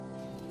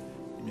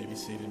You may be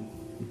seated.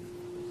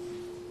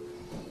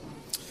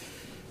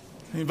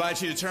 I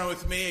invite you to turn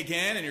with me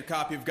again in your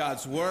copy of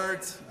God's Word.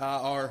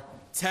 Our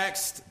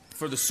text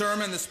for the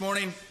sermon this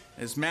morning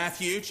is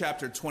Matthew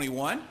chapter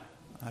 21.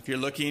 If you're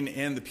looking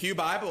in the Pew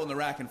Bible in the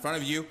rack in front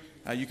of you,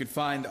 you can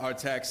find our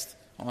text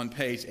on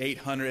page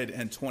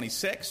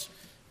 826.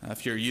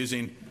 If you're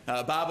using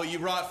a Bible you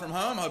brought from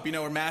home, I hope you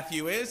know where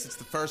Matthew is. It's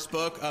the first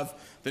book of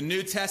the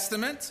New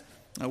Testament.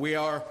 We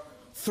are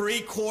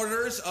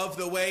 3/4 of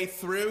the way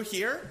through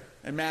here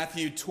in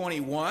Matthew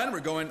 21.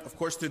 We're going, of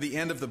course, through the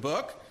end of the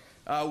book.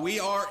 We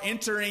are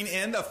entering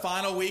in the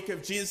final week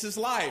of Jesus'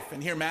 life.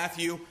 And here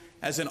Matthew,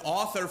 as an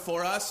author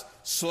for us,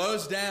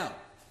 slows down.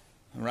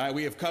 All right,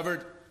 we have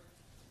covered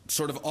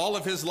sort of all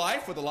of his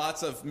life with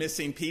lots of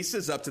missing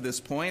pieces up to this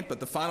point. But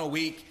the final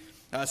week,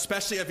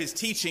 especially of his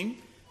teaching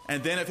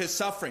and then of his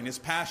suffering, his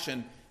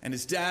passion, and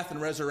his death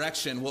and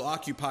resurrection will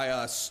occupy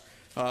us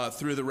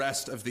through the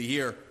rest of the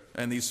year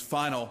and this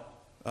final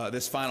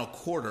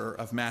quarter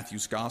of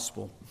Matthew's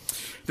gospel.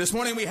 This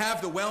morning we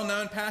have the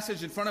well-known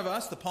passage in front of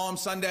us, the Palm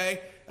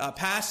Sunday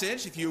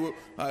passage. If you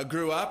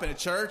grew up in a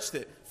church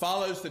that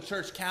follows the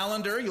church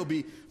calendar, you'll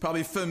be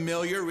probably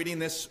familiar reading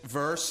this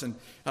verse and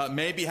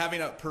maybe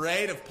having a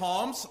parade of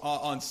palms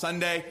on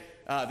Sunday,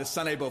 the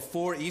Sunday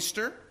before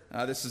Easter.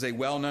 This is a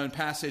well-known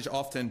passage,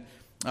 often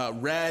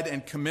read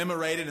and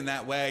commemorated in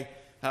that way.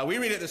 We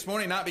read it this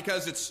morning not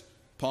because it's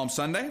Palm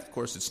Sunday, of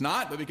course it's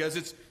not, but because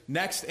it's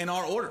next in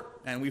our order,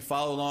 and we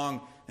follow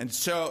along and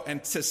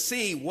to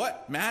see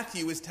what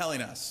Matthew is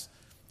telling us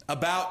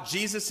about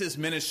Jesus'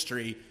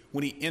 ministry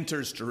when he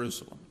enters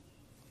Jerusalem.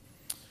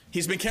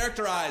 He's been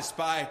characterized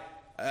by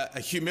a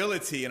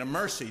humility and a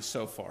mercy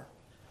so far.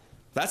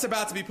 That's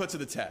about to be put to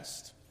the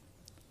test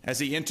as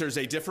he enters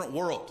a different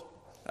world,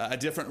 a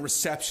different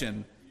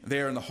reception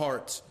there in the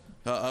heart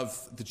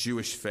of the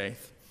Jewish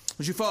faith.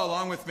 Would you follow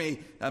along with me,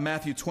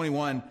 Matthew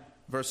 21,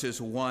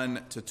 verses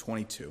 1 to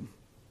 22.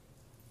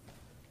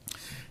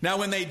 Now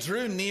when they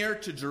drew near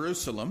to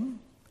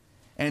Jerusalem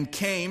and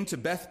came to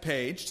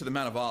Bethphage, to the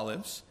Mount of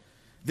Olives,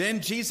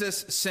 then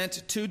Jesus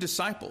sent 2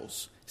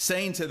 disciples,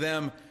 saying to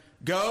them,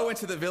 "Go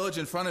into the village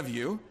in front of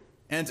you,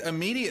 and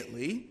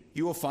immediately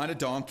you will find a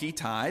donkey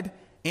tied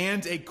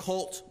and a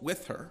colt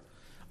with her.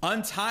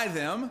 Untie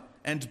them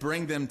and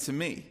bring them to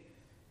me.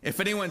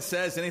 If anyone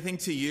says anything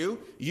to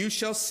you, you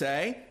shall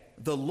say,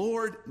 'The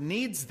Lord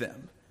needs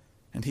them,'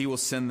 and he will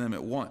send them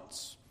at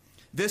once."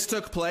 This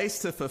took place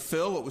to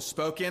fulfill what was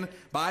spoken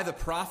by the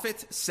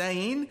prophet,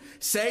 saying,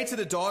 "Say to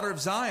the daughter of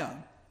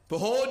Zion,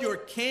 behold, your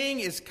king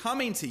is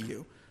coming to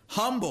you,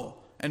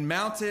 humble and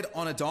mounted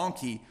on a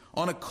donkey,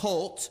 on a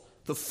colt,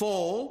 the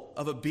foal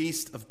of a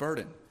beast of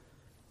burden."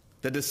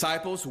 The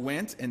disciples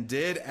went and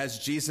did as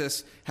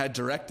Jesus had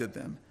directed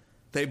them.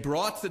 They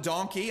brought the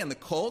donkey and the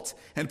colt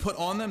and put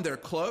on them their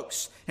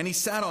cloaks, and he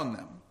sat on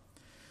them.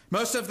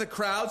 Most of the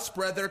crowd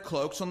spread their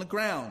cloaks on the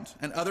ground,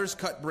 and others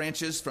cut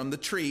branches from the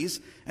trees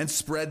and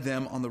spread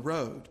them on the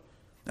road.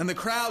 And the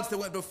crowds that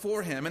went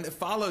before him and that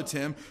followed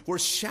him were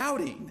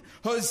shouting,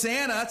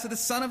 "Hosanna to the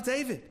Son of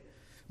David!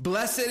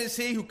 Blessed is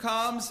he who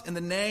comes in the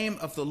name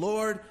of the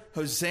Lord!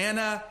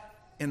 Hosanna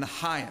in the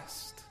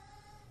highest!"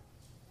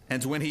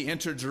 And when he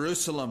entered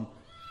Jerusalem,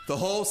 the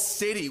whole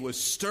city was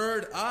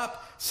stirred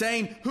up,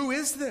 saying, "Who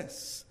is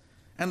this?"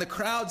 And the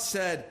crowd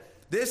said,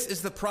 "This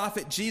is the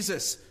prophet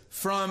Jesus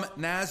from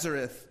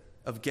Nazareth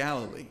of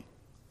Galilee."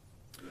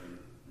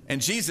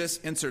 And Jesus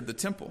entered the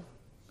temple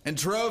and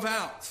drove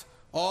out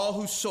all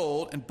who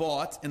sold and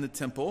bought in the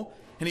temple,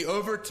 and he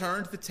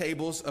overturned the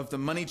tables of the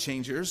money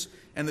changers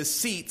and the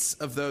seats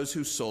of those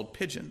who sold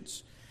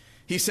pigeons.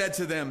 He said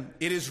to them,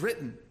 "It is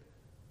written,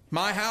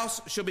 'My house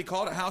shall be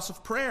called a house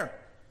of prayer,'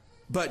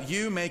 but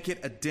you make it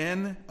a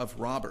den of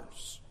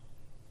robbers."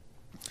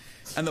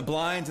 And the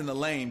blind and the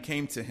lame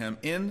came to him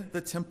in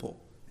the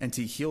temple, and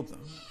he healed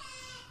them.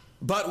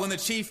 But when the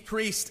chief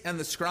priests and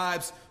the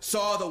scribes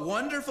saw the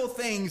wonderful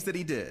things that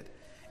he did,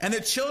 and the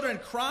children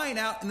crying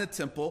out in the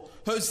temple,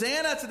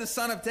 "Hosanna to the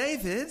Son of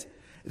David,"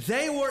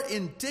 they were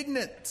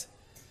indignant.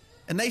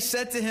 And they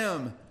said to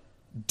him,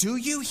 "Do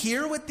you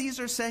hear what these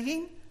are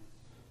saying?"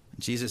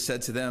 Jesus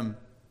said to them,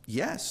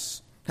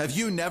 "Yes. Have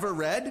you never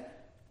read?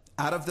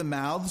 Out of the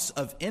mouths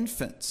of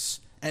infants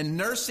and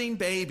nursing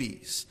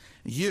babies,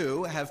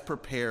 you have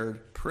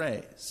prepared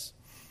praise."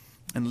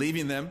 And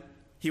leaving them,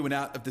 he went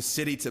out of the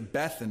city to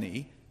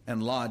Bethany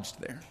and lodged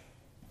there.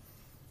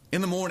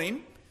 In the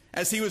morning,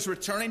 as he was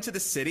returning to the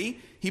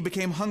city, he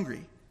became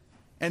hungry.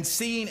 And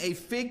seeing a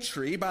fig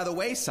tree by the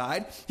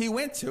wayside, he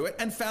went to it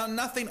and found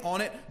nothing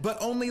on it but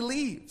only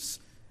leaves.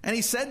 And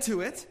he said to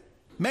it,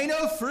 "May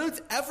no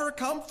fruit ever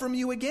come from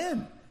you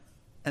again."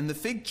 And the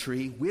fig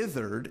tree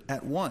withered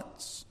at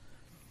once.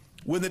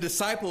 When the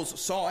disciples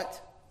saw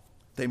it,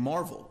 they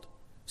marveled,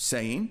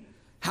 saying,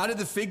 "How did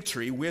the fig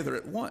tree wither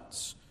at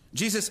once?"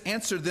 Jesus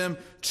answered them,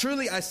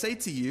 "Truly I say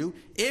to you,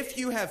 if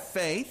you have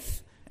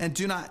faith and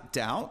do not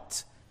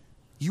doubt,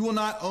 you will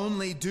not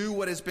only do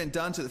what has been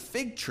done to the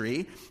fig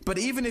tree, but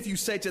even if you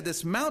say to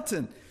this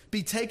mountain,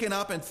 be taken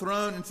up and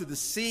thrown into the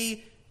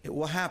sea, it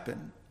will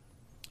happen.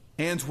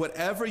 And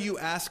whatever you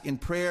ask in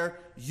prayer,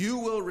 you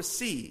will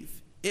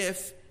receive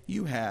if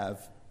you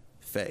have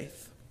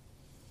faith.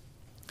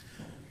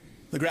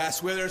 The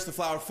grass withers, the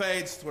flower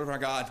fades. The word of our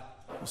God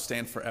will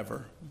stand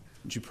forever.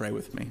 Would you pray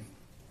with me?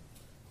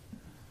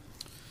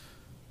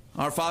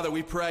 Our Father,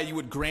 we pray you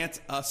would grant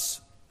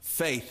us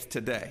faith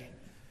today.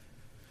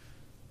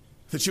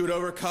 That you would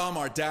overcome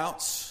our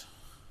doubts.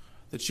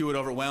 That you would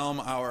overwhelm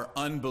our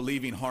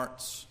unbelieving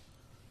hearts.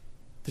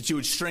 That you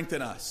would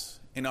strengthen us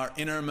in our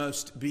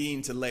innermost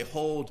being to lay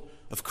hold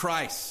of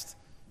Christ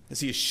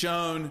as he is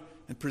shown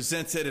and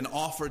presented and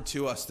offered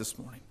to us this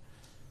morning.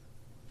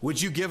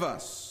 Would you give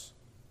us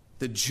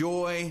the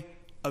joy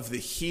of the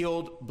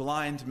healed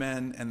blind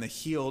men and the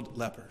healed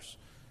lepers?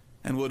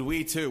 And would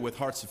we too, with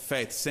hearts of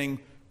faith, sing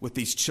with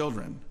these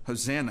children,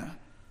 Hosanna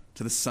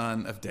to the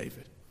Son of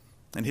David.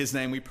 In his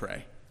name we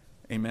pray.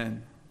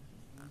 Amen.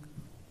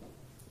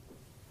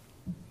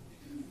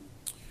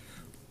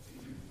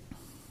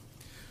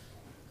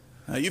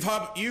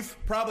 You've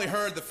probably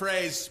heard the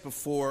phrase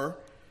before,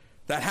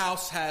 that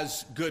house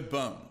has good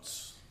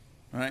bones,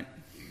 right?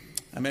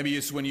 And maybe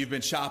it's when you've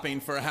been shopping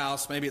for a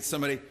house, maybe it's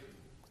somebody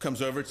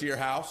comes over to your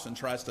house and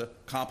tries to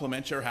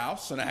compliment your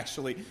house and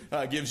actually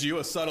gives you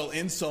a subtle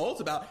insult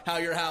about how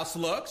your house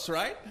looks,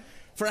 right?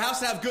 For a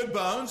house to have good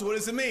bones, what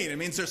does it mean? It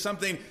means there's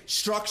something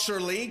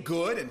structurally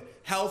good and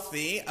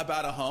healthy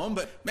about a home,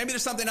 but maybe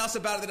there's something else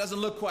about it that doesn't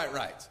look quite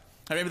right.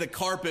 Or maybe the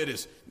carpet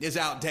is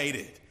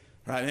outdated,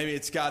 right? Maybe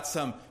it's got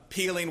some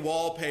peeling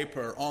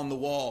wallpaper on the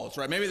walls,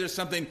 right? Maybe there's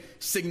something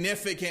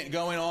significant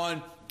going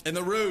on in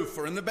the roof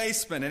or in the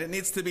basement and it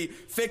needs to be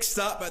fixed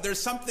up, but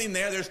there's something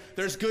there.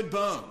 There's good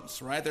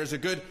bones, right? There's a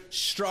good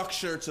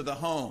structure to the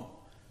home.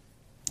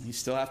 You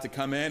still have to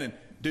come in and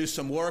do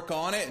some work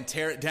on it and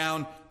tear it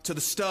down to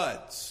the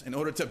studs in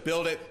order to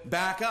build it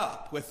back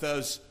up with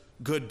those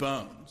good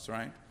bones,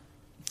 right?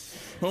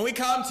 When we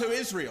come to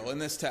Israel in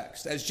this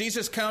text, as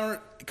Jesus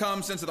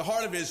comes into the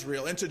heart of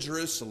Israel, into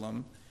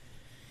Jerusalem,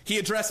 he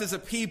addresses a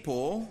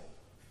people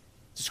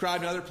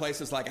described in other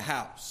places like a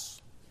house.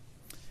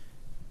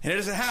 And it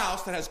is a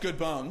house that has good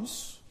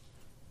bones,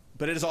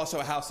 but it is also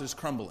a house that is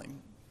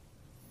crumbling.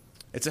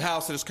 It's a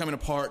house that is coming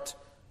apart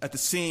at the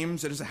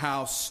seams. It is a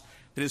house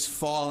that is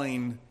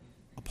falling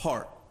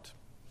apart.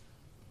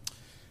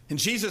 And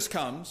Jesus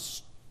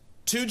comes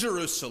to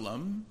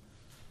Jerusalem,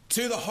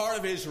 to the heart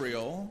of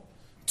Israel,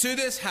 to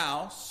this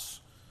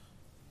house,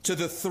 to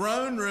the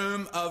throne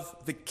room of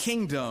the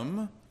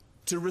kingdom,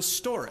 to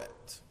restore it.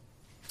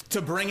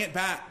 To bring it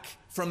back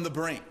from the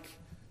brink,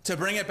 to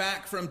bring it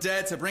back from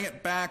dead, to bring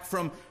it back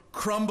from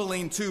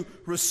crumbling, to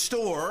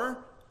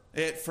restore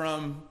it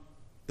from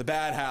the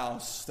bad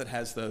house that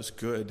has those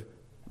good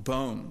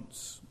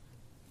bones.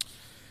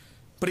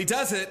 But he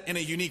does it in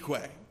a unique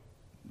way.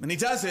 And he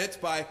does it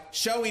by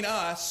showing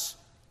us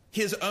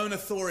his own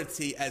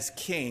authority as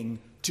king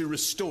to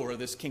restore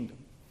this kingdom,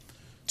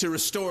 to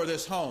restore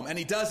this home. And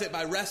he does it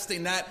by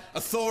wresting that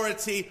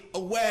authority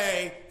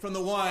away from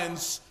the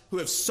ones who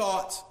have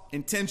sought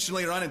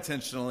intentionally or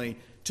unintentionally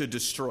to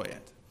destroy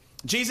it.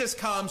 Jesus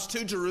comes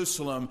to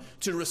Jerusalem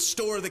to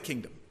restore the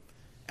kingdom.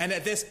 And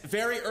at this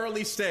very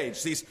early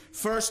stage, these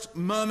first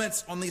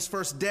moments on these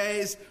first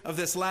days of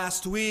this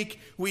last week,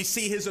 we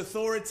see his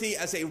authority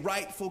as a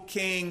rightful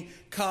king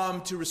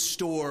come to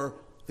restore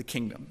the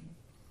kingdom.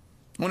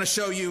 I want to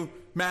show you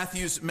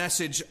Matthew's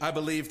message, I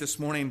believe, this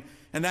morning,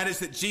 and that is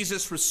that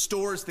Jesus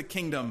restores the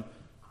kingdom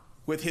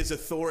with his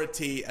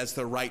authority as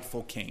the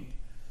rightful king.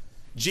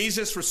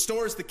 Jesus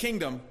restores the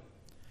kingdom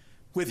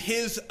with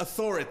his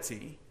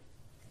authority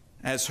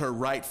as her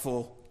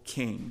rightful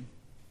king.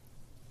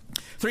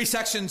 3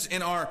 sections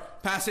in our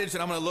passage,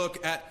 and I'm going to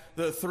look at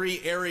the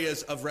 3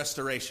 areas of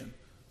restoration.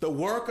 The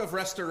work of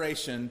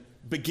restoration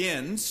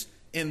begins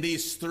in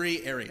these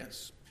 3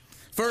 areas.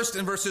 First,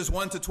 in verses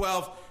 1 to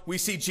 12, we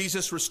see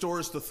Jesus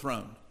restores the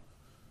throne.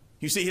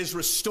 You see his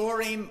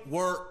restoring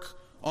work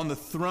on the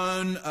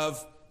throne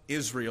of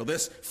Israel.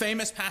 This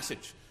famous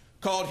passage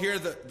called here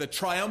the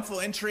triumphal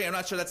entry. I'm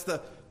not sure that's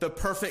the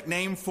perfect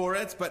name for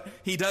it, but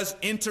he does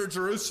enter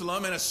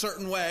Jerusalem in a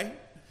certain way.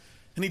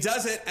 And he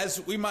does it as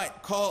we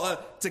might call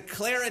a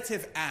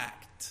declarative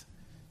act.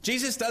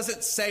 Jesus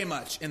doesn't say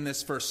much in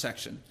this first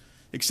section,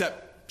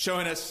 except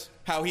showing us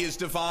how he is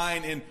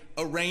divine in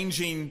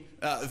arranging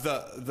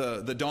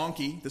the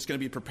donkey that's going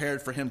to be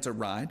prepared for him to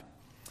ride.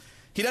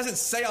 He doesn't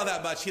say all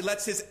that much. He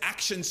lets his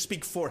actions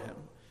speak for him.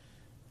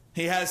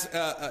 He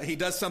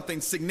does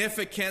something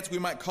significant. We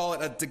might call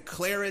it a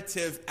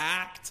declarative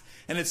act,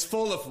 and it's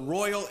full of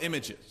royal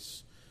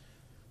images.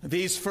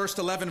 These first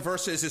 11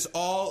 verses is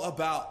all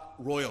about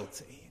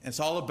royalty. It's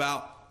all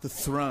about the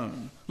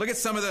throne. Look at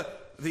some of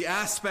the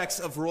aspects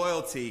of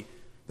royalty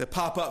that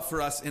pop up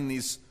for us in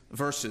these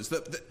verses.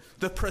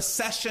 The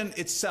procession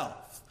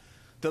itself,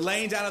 the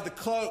laying down of the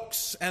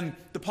cloaks and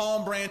the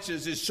palm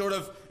branches is sort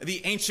of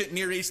the ancient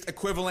Near East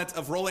equivalent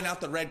of rolling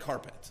out the red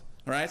carpet,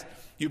 right?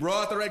 You roll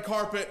out the red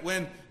carpet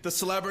when the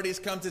celebrities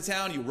come to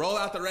town. You roll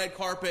out the red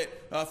carpet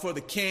for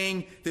the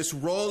king. This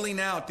rolling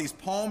out, these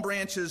palm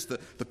branches,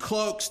 the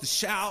cloaks, the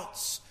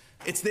shouts,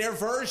 It's their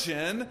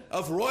version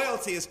of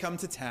royalty has come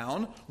to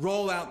town.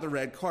 Roll out the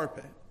red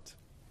carpet.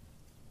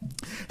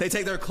 They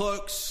take their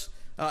cloaks.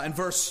 In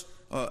verse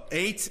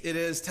 8,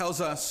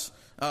 tells us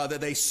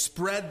that they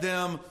spread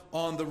them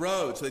on the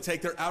road. So they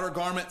take their outer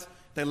garment,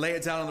 they lay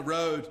it down on the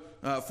road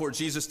for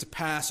Jesus to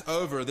pass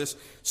over. This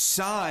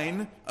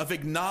sign of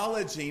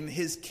acknowledging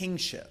his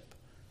kingship.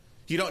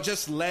 You don't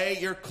just lay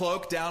your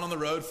cloak down on the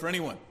road for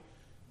anyone.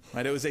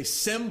 Right? It was a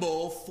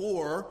symbol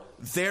for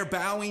their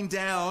bowing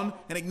down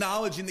and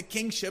acknowledging the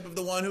kingship of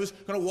the one who was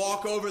going to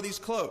walk over these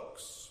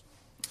cloaks.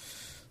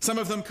 Some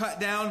of them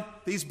cut down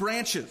these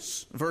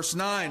branches, verse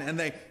 9, and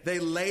they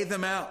lay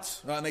them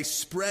out and they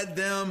spread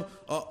them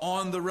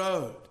on the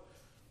road.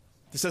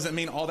 This doesn't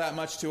mean all that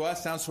much to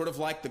us. Sounds sort of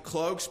like the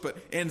cloaks, but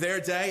in their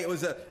day it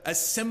was a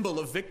symbol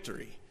of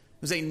victory.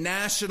 It was a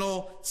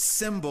national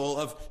symbol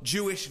of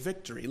Jewish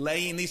victory,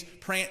 laying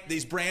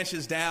these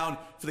branches down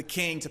for the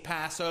king to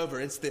pass over.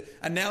 It's the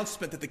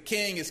announcement that the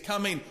king is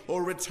coming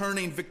or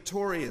returning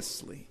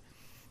victoriously.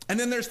 And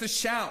then there's the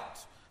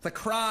shout, the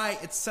cry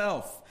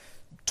itself.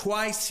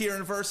 Twice here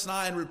in verse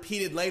 9,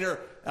 repeated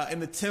later in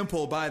the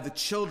temple by the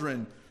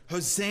children.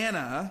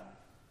 Hosanna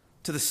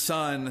to the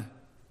Son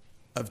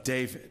of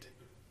David.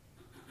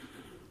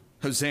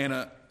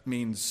 Hosanna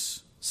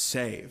means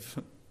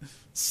save.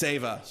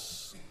 Save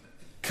us.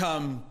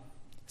 Come,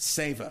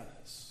 save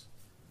us.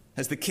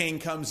 As the king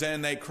comes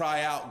in, they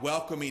cry out,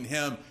 welcoming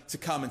him to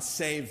come and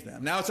save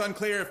them. Now, it's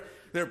unclear if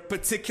they're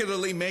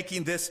particularly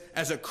making this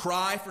as a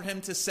cry for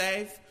him to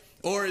save,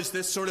 or is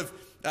this sort of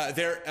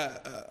their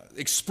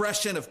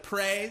expression of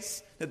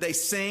praise that they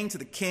sing to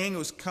the king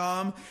who's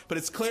come. But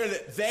it's clear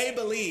that they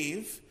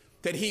believe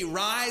that he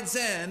rides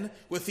in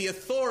with the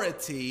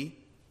authority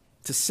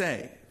to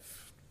save.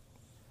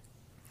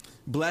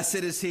 Blessed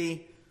is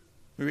he,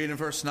 we read in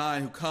verse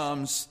 9, who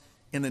comes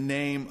in the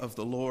name of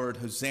the Lord.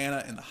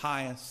 Hosanna in the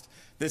highest.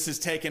 This is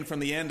taken from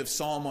the end of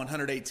Psalm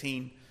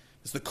 118.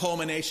 It's the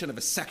culmination of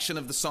a section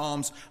of the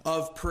Psalms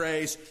of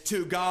praise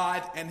to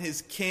God and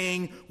his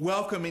king,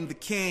 welcoming the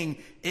king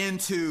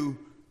into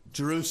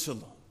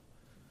Jerusalem.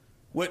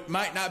 What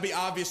might not be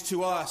obvious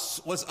to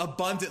us was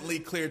abundantly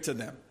clear to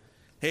them.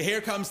 Hey,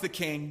 here comes the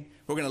king.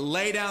 We're going to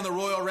lay down the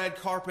royal red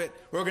carpet.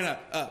 We're going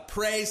to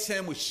praise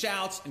him with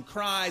shouts and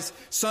cries.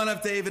 Son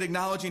of David,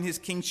 acknowledging his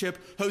kingship.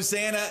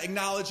 Hosanna,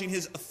 acknowledging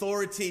his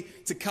authority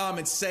to come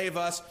and save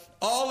us.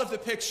 All of the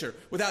picture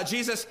without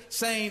Jesus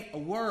saying a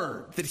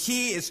word, that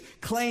he is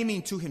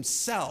claiming to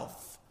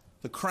himself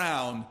the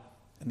crown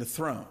and the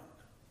throne.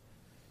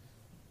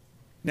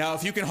 Now,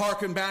 if you can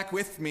hearken back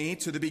with me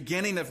to the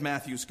beginning of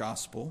Matthew's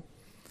gospel,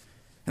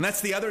 and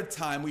that's the other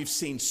time we've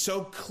seen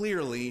so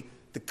clearly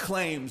the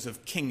claims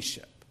of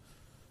kingship.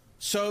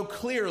 So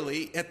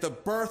clearly, at the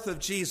birth of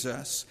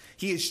Jesus,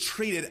 he is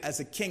treated as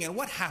a king. And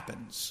what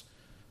happens?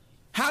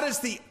 How does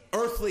the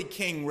earthly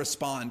king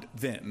respond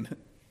then?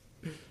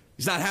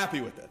 He's not happy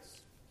with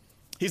this.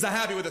 He's not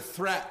happy with the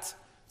threat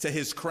to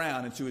his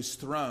crown and to his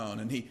throne.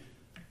 And he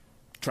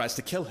tries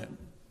to kill him.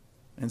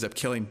 Ends up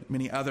killing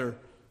many other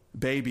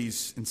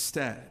babies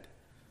instead.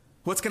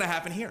 What's going to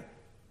happen here?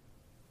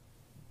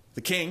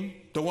 The king,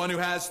 the one who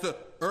has the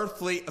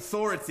earthly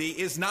authority,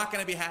 is not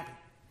going to be happy.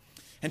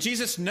 And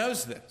Jesus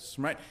knows this,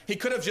 right? He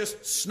could have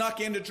just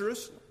snuck into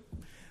Jerusalem.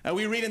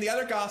 We read in the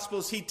other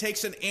Gospels, he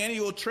takes an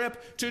annual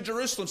trip to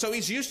Jerusalem. So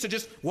he's used to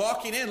just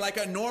walking in like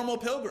a normal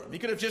pilgrim. He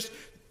could have just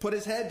put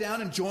his head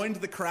down and joined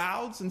the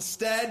crowds.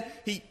 Instead,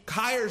 he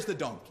hires the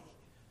donkey.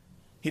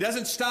 He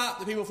doesn't stop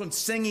the people from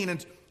singing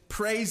and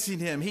praising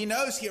him. He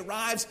knows he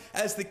arrives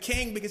as the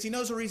king because he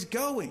knows where he's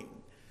going.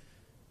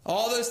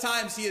 All those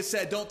times he has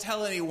said, don't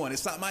tell anyone.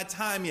 It's not my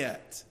time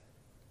yet.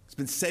 He's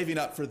been saving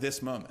up for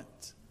this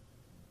moment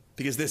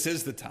because this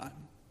is the time.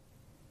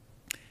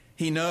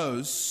 He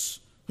knows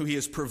who he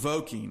is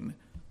provoking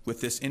with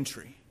this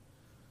entry.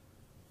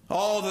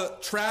 All the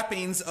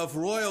trappings of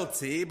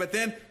royalty, but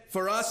then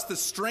for us, the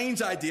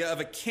strange idea of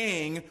a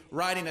king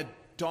riding a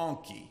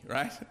donkey,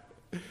 right?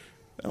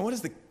 And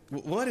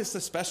what is so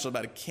special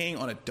about a king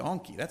on a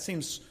donkey? That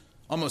seems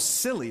almost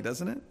silly,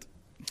 doesn't it?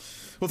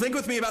 Well, think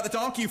with me about the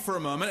donkey for a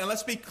moment, and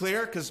let's be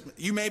clear, because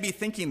you may be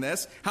thinking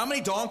this. How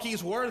many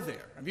donkeys were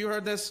there? Have you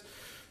heard this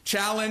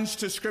challenge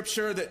to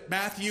Scripture that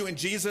Matthew and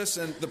Jesus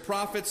and the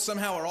prophets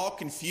somehow are all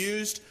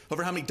confused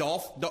over how many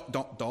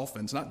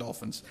dolphins, not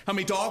dolphins, how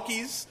many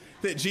donkeys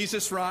that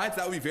Jesus rides?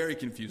 That would be very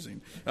confusing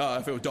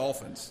if it were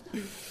dolphins.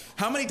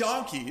 How many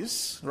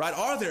donkeys, right,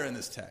 are there in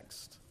this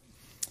text?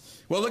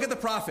 Well, look at the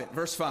prophet,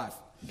 verse 5.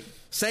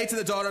 Say to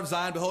the daughter of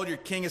Zion, behold, your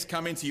king is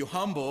coming to you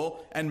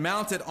humble and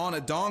mounted on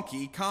a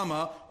donkey,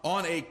 comma,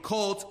 on a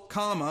colt,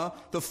 comma,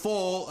 the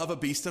foal of a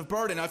beast of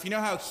burden. Now, if you know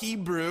how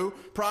Hebrew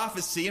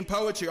prophecy and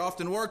poetry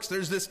often works,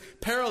 there's this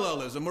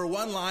parallelism where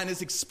one line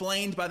is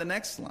explained by the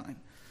next line.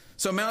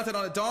 So mounted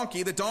on a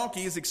donkey, the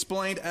donkey is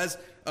explained as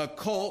a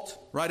colt,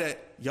 right, a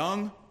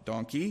young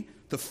donkey,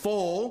 the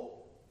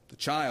foal, the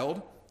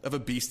child, of a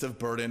beast of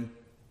burden,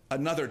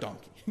 another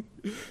donkey.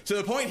 So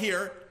the point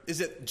here is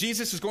that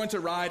Jesus is going to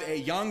ride a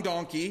young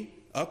donkey,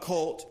 a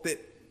colt, that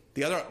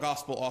the other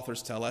gospel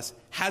authors tell us,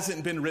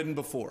 hasn't been ridden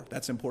before.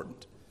 That's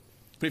important.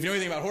 But if you know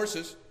anything about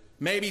horses,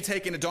 maybe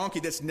taking a donkey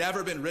that's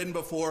never been ridden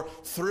before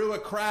through a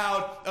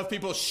crowd of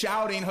people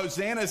shouting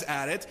hosannas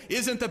at it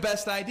isn't the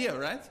best idea,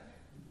 right?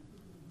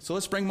 So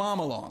let's bring mom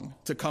along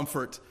to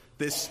comfort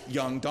this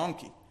young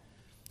donkey.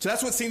 So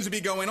that's what seems to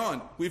be going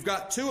on. We've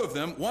got two of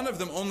them. One of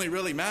them only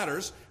really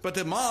matters, but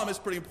the mom is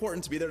pretty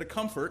important to be there to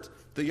comfort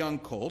the young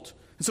colt.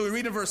 And so we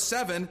read in verse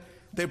 7,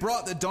 they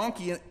brought the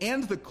donkey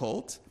and the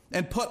colt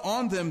and put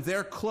on them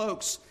their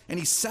cloaks, and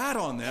he sat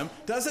on them.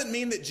 Doesn't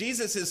mean that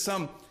Jesus is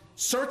some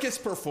circus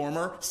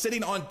performer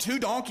sitting on two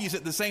donkeys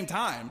at the same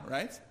time,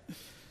 right?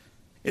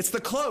 It's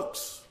the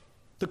cloaks.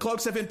 The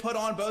cloaks have been put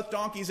on both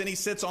donkeys, and he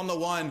sits on the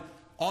one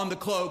on the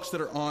cloaks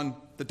that are on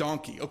the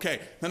donkey.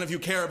 Okay, none of you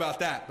care about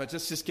that, but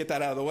just get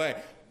that out of the way.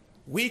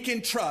 We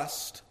can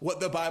trust what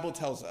the Bible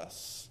tells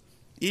us,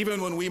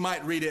 even when we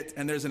might read it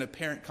and there's an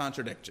apparent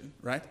contradiction,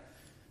 right?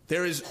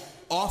 There is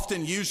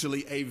often,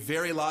 usually, a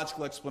very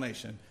logical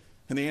explanation.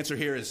 And the answer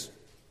here is,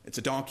 it's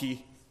a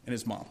donkey and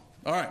his mom.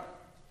 All right.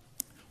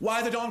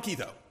 Why the donkey,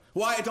 though?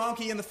 Why a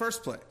donkey in the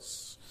first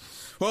place?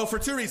 Well, for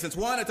two reasons.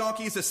 One, a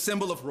donkey is a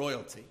symbol of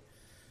royalty.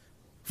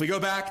 If we go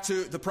back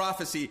to the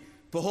prophecy,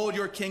 behold,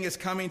 your king is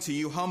coming to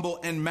you, humble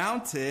and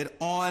mounted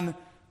on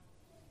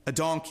a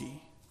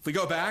donkey. If we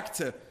go back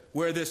to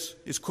where this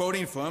is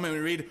quoting from, and we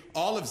read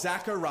all of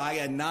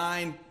Zechariah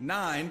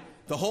 9:9,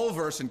 the whole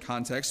verse in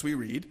context, we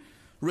read,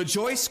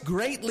 rejoice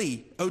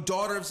greatly, O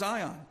daughter of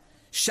Zion.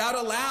 Shout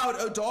aloud,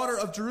 O daughter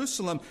of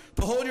Jerusalem.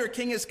 Behold, your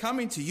king is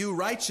coming to you,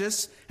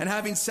 righteous and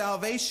having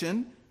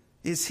salvation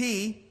is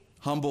he,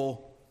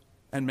 humble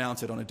and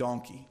mounted on a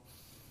donkey.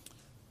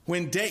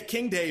 When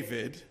King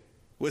David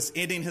was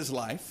ending his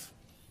life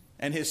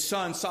and his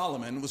son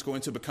Solomon was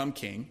going to become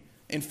king,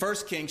 in 1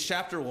 Kings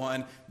chapter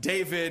 1,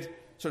 David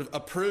sort of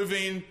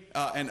approving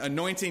and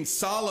anointing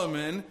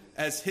Solomon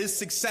as his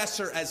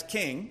successor as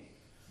king,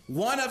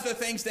 one of the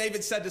things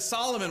David said to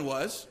Solomon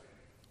was,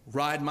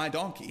 ride my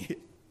donkey.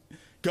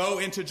 Go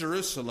into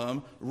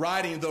Jerusalem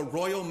riding the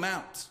royal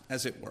mount,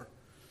 as it were.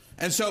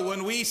 And so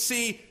when we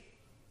see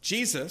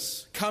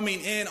Jesus coming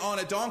in on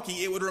a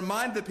donkey, it would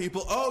remind the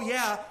people, oh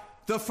yeah,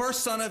 the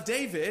first son of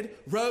David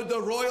rode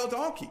the royal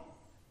donkey,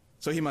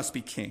 so he must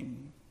be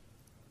king.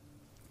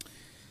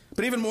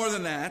 But even more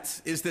than that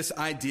is this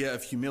idea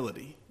of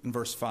humility in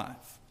verse 5.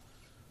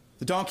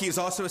 The donkey is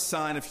also a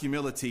sign of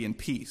humility and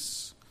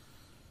peace.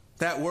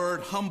 That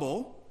word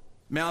humble,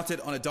 mounted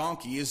on a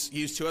donkey, is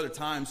used two other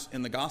times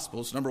in the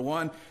Gospels. Number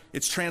one,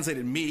 it's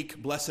translated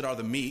meek, blessed are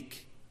the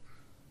meek.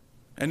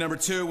 And number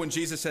two, when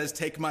Jesus says,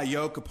 take my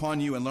yoke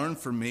upon you and learn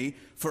from me,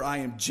 for I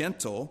am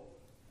gentle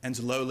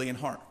and lowly in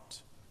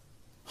heart.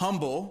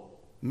 Humble,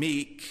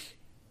 meek,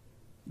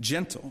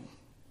 gentle.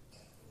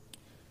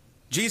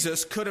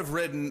 Jesus could have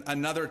ridden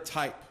another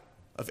type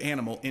of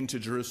animal into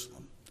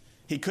Jerusalem.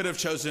 He could have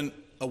chosen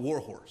a war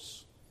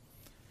horse.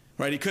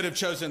 Right, he could have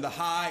chosen the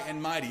high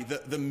and mighty,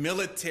 the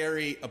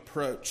military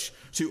approach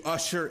to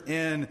usher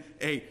in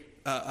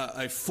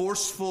a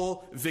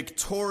forceful,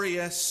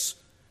 victorious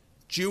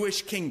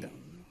Jewish kingdom.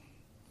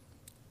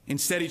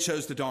 Instead, he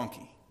chose the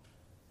donkey,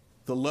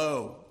 the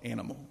low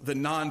animal, the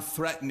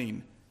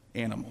non-threatening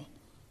animal,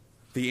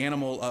 the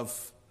animal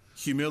of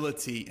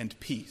humility and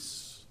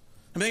peace.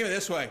 I mean, think of it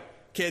this way,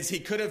 kids, he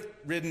could have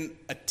ridden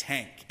a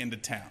tank into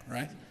town,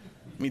 right?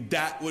 I mean,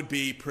 that would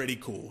be pretty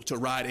cool, to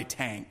ride a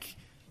tank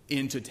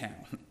into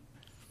town.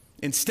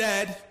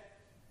 Instead,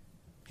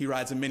 he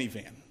rides a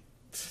minivan.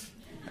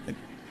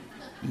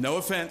 No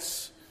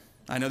offense.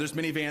 I know there's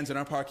minivans in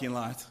our parking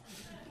lot.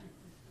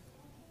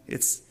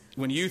 It's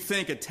when you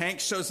think a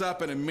tank shows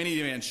up and a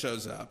minivan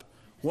shows up,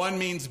 one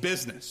means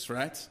business,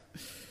 right?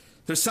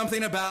 There's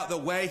something about the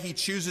way he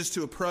chooses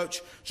to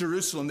approach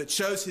Jerusalem that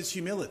shows his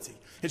humility.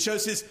 It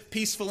shows his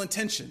peaceful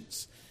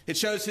intentions. It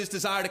shows his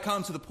desire to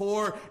come to the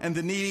poor and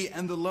the needy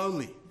and the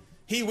lowly.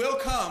 He will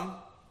come,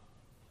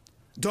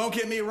 don't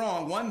get me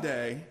wrong, one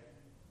day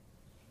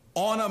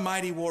on a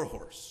mighty war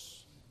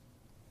horse.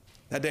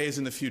 That day is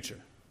in the future.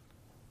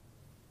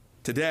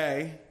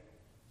 Today,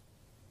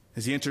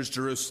 as he enters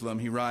Jerusalem,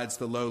 he rides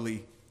the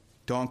lowly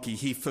donkey.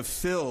 He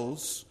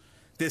fulfills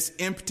this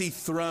empty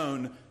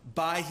throne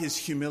by his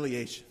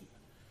humiliation.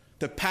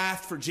 The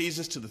path for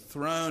Jesus to the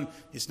throne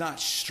is not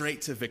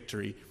straight to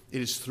victory.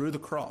 It is through the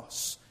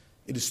cross.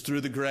 It is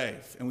through the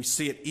grave. And we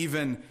see it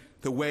even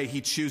the way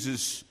he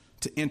chooses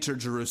to enter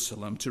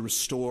Jerusalem to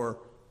restore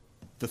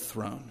the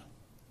throne.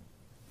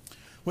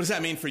 What does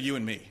that mean for you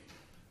and me?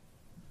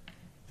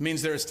 It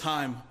means there is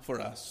time for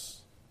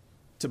us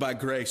to, by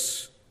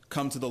grace,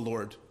 come to the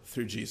Lord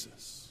through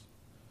Jesus.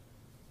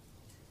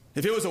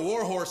 If it was a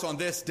war horse on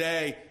this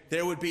day,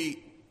 there would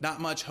be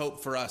not much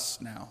hope for us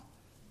now,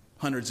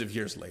 hundreds of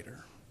years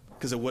later,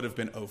 because it would have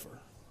been over.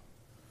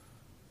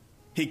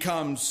 He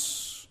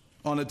comes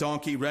on a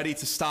donkey ready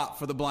to stop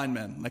for the blind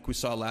men, like we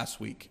saw last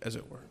week, as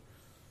it were.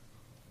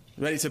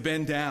 Ready to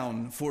bend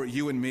down for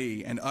you and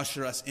me and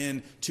usher us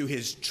into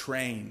his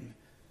train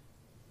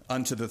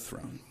unto the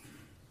throne.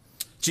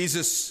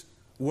 Jesus'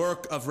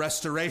 work of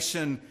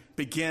restoration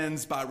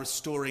begins by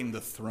restoring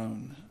the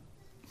throne.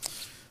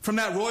 From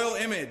that royal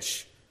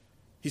image,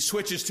 he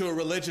switches to a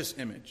religious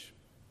image.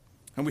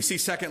 And we see,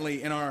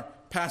 secondly, in our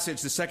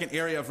passage, the second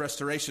area of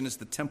restoration is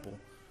the temple,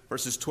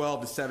 verses 12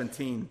 to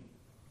 17.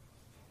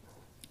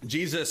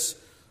 Jesus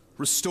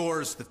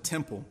restores the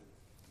temple.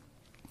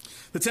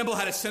 The temple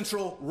had a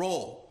central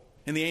role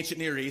in the ancient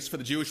Near East for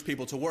the Jewish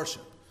people to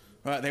worship.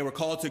 They were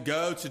called to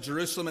go to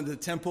Jerusalem and the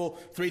temple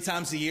 3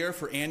 times a year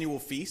for annual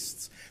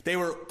feasts. They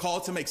were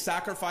called to make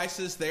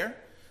sacrifices there.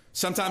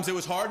 Sometimes it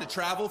was hard to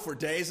travel for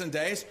days and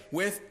days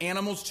with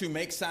animals to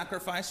make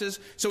sacrifices.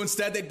 So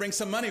instead, they'd bring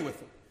some money with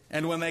them.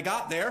 And when they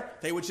got there,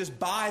 they would just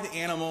buy the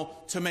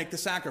animal to make the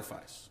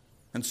sacrifice.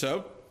 And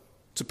so,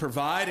 to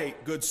provide a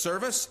good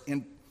service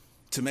and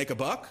to make a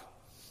buck,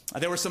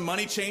 there were some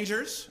money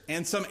changers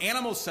and some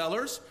animal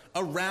sellers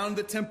around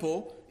the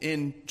temple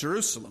in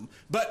Jerusalem.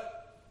 But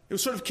it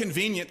was sort of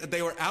convenient that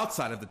they were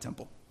outside of the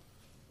temple.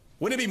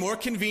 Wouldn't it be more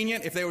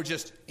convenient if they were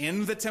just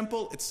in the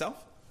temple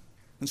itself?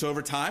 And so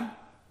over time,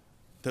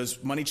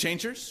 those money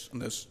changers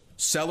and those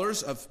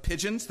sellers of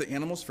pigeons, the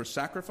animals for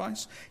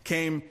sacrifice,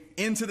 came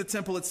into the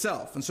temple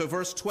itself. And so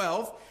verse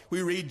 12,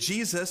 we read,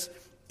 Jesus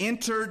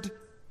entered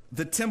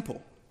the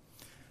temple.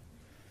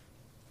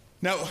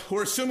 Now,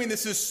 we're assuming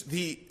this is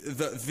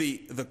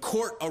the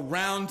court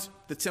around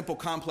the temple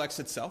complex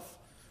itself,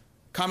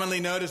 commonly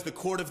known as the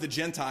court of the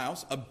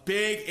Gentiles, a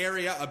big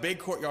area, a big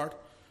courtyard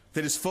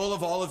that is full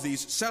of all of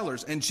these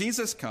sellers. And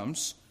Jesus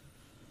comes,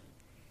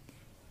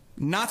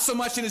 not so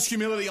much in his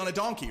humility on a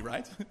donkey,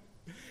 right?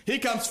 He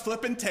comes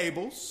flipping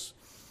tables.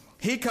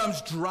 He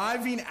comes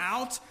driving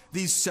out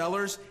these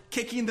sellers,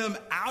 kicking them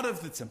out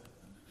of the temple.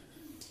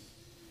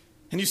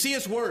 And you see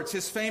his words,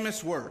 his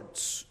famous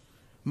words.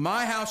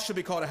 My house should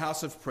be called a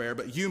house of prayer,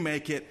 but you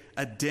make it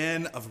a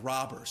den of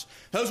robbers.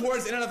 Those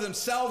words in and of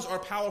themselves are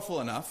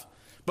powerful enough,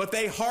 but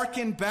they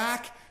hearken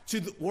back to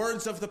the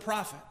words of the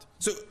prophet.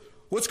 So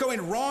what's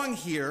going wrong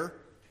here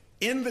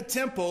in the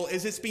temple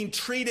is it's being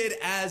treated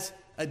as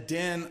a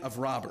den of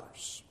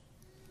robbers.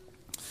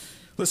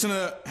 Listen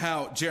to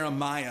how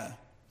Jeremiah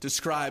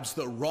describes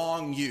the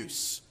wrong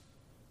use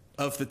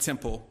of the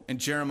temple in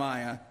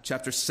Jeremiah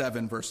chapter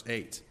 7, verse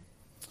 8.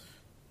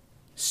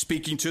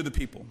 Speaking to the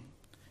people,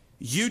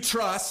 you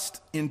trust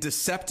in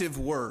deceptive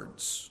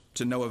words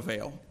to no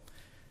avail.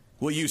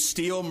 Will you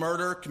steal,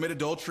 murder, commit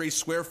adultery,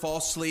 swear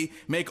falsely,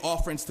 make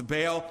offerings to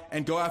Baal,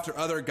 and go after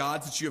other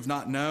gods that you have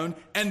not known,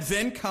 and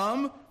then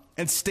come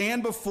and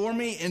stand before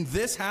me in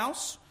this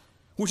house,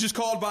 which is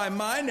called by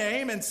my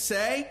name, and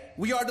say,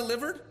 we are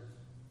delivered,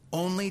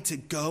 only to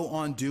go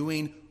on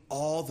doing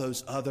all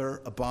those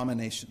other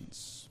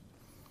abominations?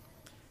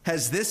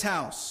 Has this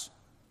house,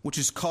 which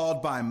is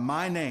called by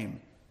my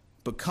name,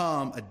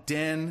 become a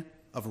den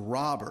of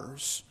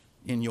robbers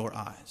in your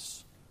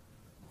eyes?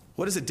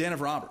 What is a den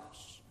of robbers?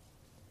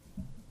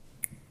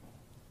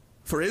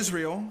 For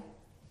Israel,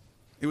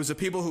 it was a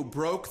people who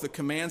broke the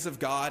commands of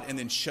God and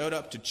then showed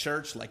up to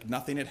church like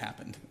nothing had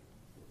happened.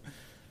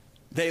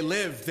 They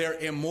lived their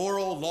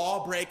immoral,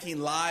 law-breaking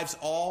lives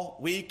all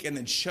week and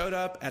then showed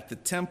up at the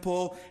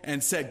temple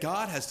and said,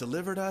 God has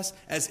delivered us,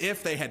 as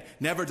if they had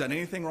never done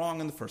anything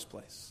wrong in the first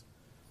place.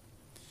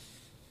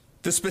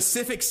 The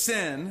specific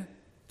sin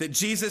that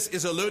Jesus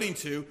is alluding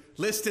to,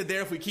 listed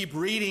there if we keep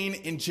reading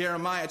in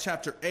Jeremiah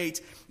chapter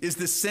 8, is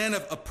the sin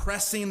of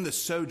oppressing the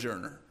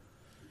sojourner.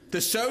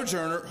 The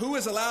sojourner, who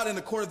is allowed in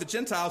the court of the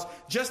Gentiles,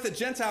 just the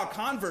Gentile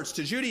converts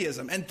to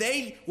Judaism. And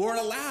they weren't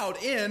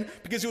allowed in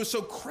because it was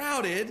so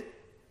crowded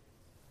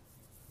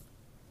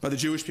by the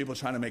Jewish people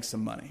trying to make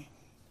some money.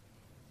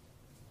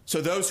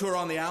 So those who are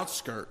on the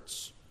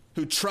outskirts,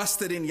 who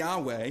trusted in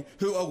Yahweh,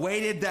 who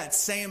awaited that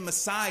same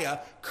Messiah,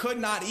 could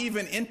not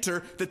even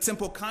enter the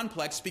temple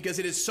complex because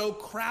it is so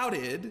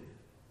crowded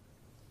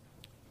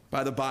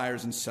by the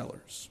buyers and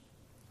sellers.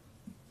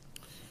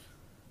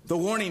 The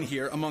warning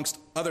here, amongst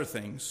other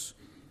things,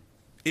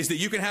 is that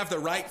you can have the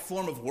right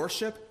form of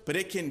worship, but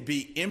it can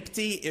be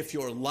empty if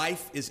your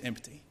life is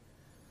empty.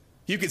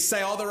 You can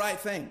say all the right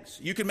things.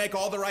 You can make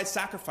all the right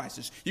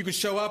sacrifices. You can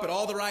show up at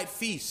all the right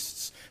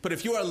feasts. But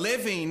if you are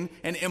living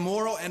an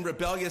immoral and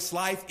rebellious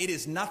life, it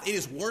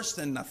is worse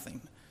than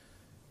nothing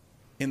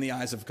in the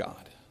eyes of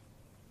God.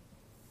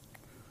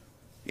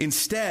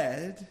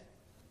 Instead,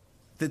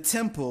 the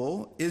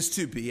temple is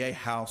to be a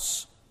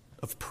house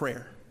of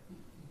prayer.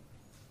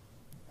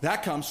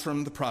 That comes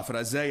from the prophet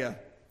Isaiah,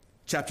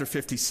 chapter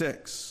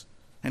 56.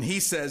 And he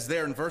says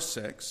there in verse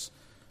 6,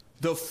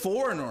 the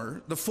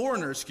foreigner,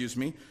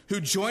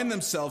 who join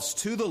themselves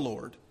to the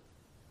Lord,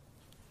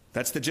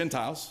 that's the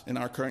Gentiles in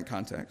our current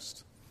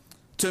context,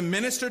 to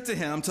minister to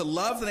him, to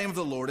love the name of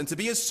the Lord, and to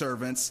be his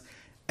servants,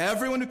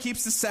 everyone who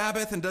keeps the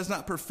Sabbath and does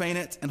not profane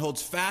it and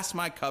holds fast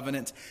my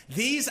covenant,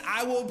 these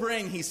I will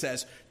bring, he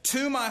says,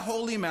 to my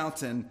holy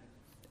mountain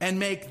and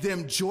make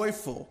them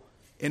joyful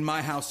in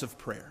my house of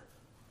prayer.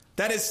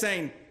 That is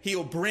saying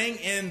he'll bring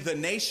in the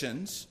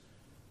nations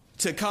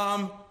to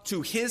come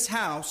to his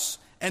house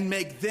and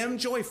make them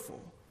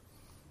joyful.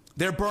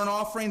 Their burnt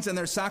offerings and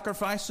their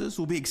sacrifices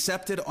will be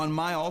accepted on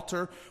my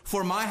altar,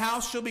 for my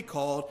house shall be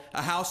called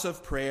a house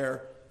of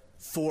prayer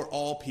for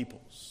all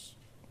peoples.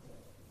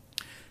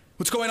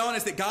 What's going on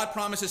is that God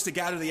promises to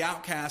gather the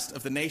outcast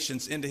of the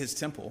nations into his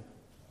temple,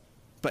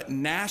 but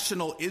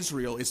national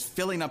Israel is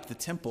filling up the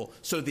temple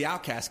so the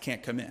outcast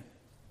can't come in.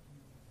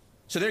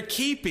 So they're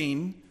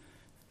keeping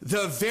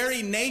the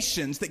very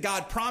nations that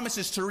God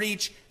promises to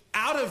reach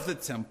out of the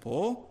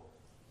temple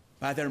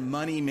by their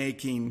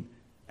money-making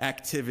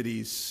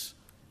activities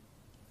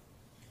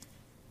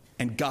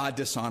and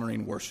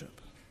God-dishonoring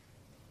worship.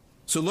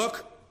 So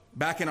look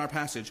back in our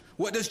passage.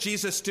 What does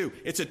Jesus do?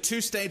 It's a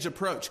two-stage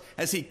approach.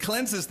 As he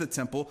cleanses the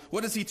temple,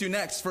 what does he do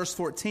next? Verse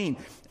 14.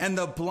 And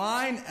the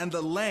blind and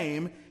the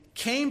lame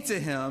came to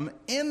him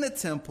in the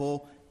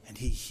temple, and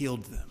he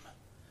healed them.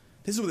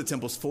 This is what the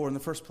temple's for in the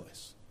first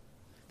place.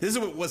 This is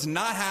what was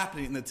not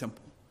happening in the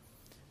temple.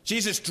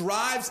 Jesus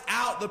drives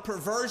out the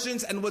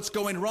perversions and what's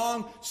going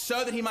wrong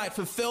so that he might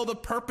fulfill the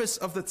purpose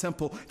of the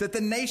temple, that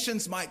the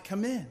nations might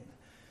come in.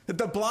 That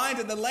the blind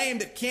and the lame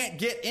that can't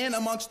get in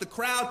amongst the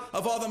crowd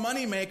of all the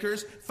money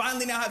makers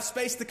finally now have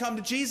space to come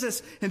to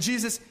Jesus, and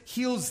Jesus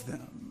heals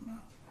them.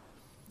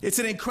 It's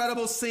an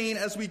incredible scene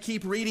as we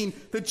keep reading.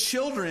 The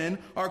children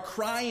are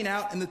crying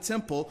out in the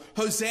temple,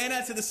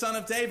 Hosanna to the Son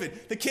of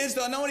David. The kids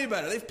don't know any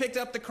better. They've picked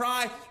up the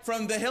cry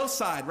from the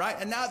hillside, right?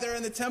 And now they're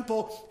in the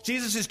temple.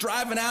 Jesus is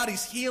driving out.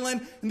 He's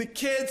healing. And the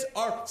kids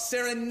are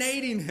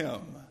serenading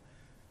him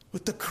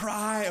with the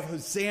cry of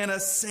Hosanna,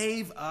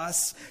 save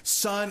us,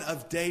 Son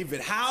of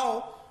David.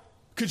 How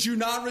could you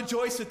not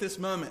rejoice at this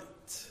moment?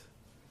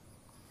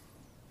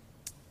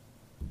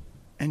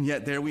 And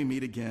yet there we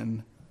meet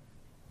again.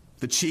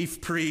 The chief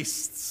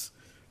priests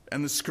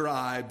and the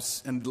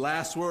scribes. And the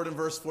last word in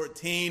verse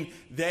 14,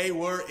 they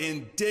were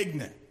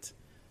indignant.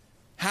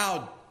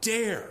 How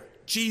dare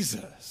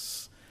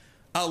Jesus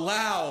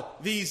allow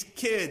these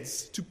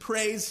kids to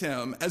praise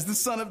him as the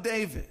Son of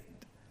David?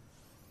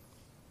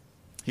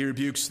 He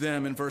rebukes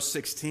them in verse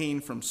 16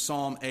 from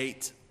Psalm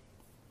 8.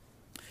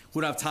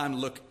 We don't have time to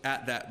look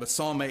at that, but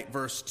Psalm 8,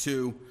 verse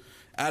 2,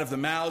 out of the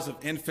mouths of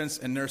infants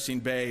and nursing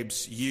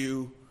babes,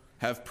 you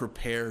have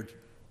prepared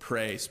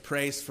praise.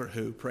 Praise for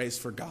who? Praise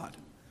for God.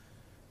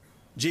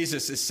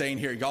 Jesus is saying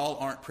here, y'all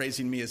aren't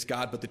praising me as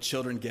God, but the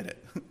children get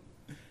it.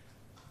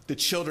 The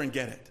children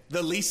get it.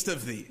 The least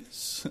of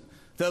these,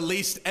 the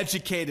least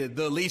educated,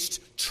 the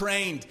least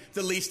trained,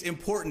 the least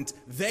important,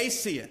 they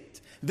see it.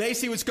 They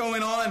see what's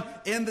going on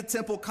in the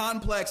temple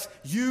complex.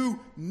 You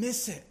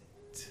miss it.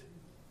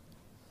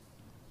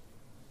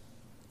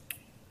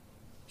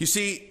 You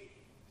see,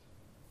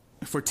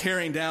 if we're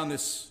tearing down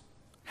this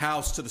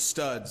house to the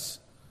studs,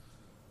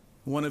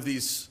 one of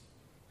these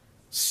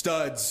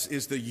studs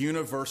is the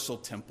universal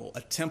temple,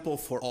 a temple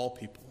for all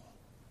people.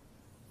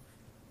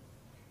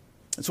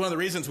 It's one of the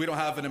reasons we don't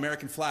have an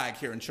American flag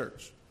here in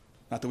church.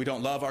 Not that we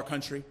don't love our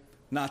country,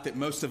 not that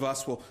most of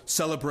us will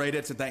celebrate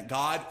it and thank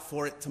God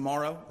for it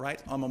tomorrow,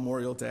 right, on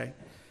Memorial Day.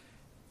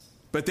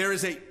 But there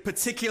is a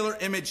particular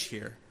image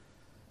here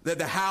that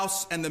the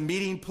house and the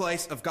meeting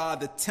place of God,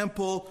 the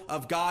temple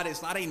of God,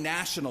 is not a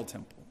national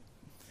temple.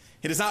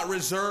 It is not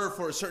reserved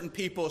for a certain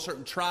people, a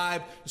certain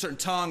tribe, a certain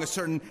tongue, a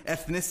certain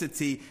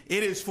ethnicity.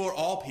 It is for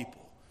all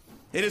people.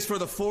 It is for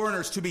the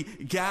foreigners to be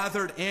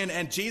gathered in.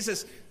 And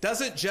Jesus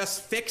doesn't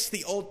just fix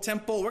the old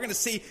temple. We're going to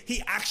see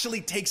he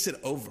actually takes it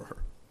over.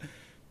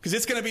 Because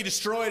it's going to be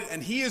destroyed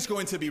and he is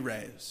going to be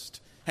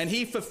raised. And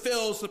he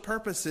fulfills the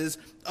purposes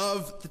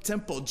of the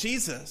temple.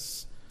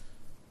 Jesus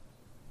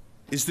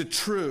is the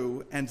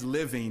true and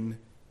living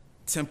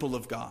temple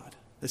of God,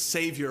 the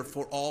Savior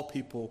for all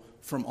people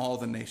from all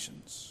the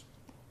nations.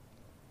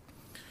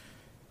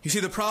 You see,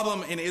 the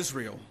problem in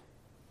Israel,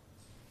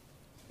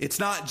 it's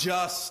not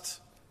just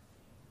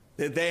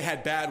that they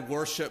had bad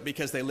worship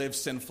because they lived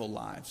sinful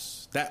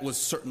lives. That was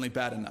certainly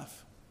bad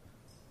enough.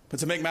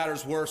 But to make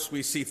matters worse,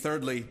 we see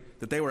thirdly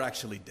that they were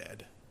actually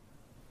dead.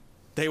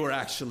 They were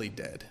actually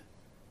dead.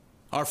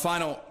 Our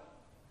final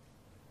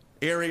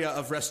area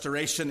of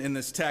restoration in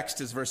this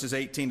text is verses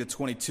 18 to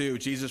 22.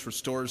 Jesus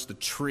restores the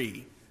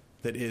tree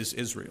that is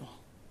Israel.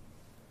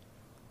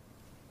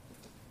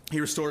 He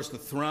restores the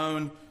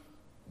throne.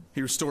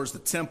 He restores the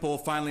temple.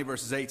 Finally,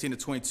 verses 18 to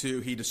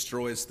 22, he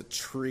destroys the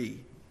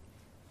tree.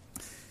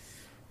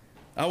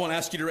 I won't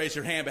ask you to raise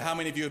your hand, but how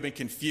many of you have been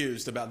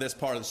confused about this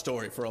part of the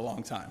story for a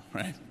long time,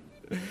 right?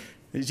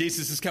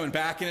 Jesus is coming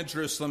back into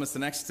Jerusalem. It's the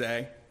next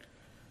day.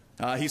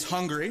 He's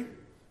hungry.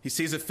 He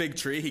sees a fig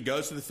tree. He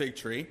goes to the fig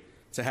tree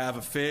to have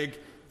a fig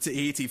to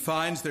eat. He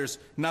finds there's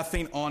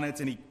nothing on it,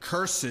 and he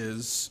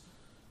curses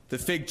the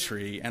fig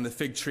tree, and the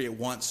fig tree at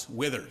once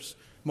withers.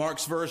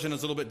 Mark's version is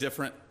a little bit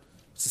different.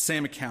 It's the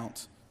same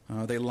account.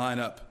 They line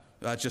up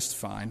just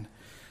fine.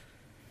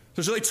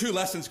 There's really two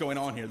lessons going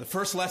on here. The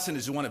first lesson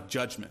is one of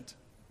judgment.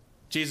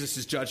 Jesus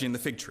is judging the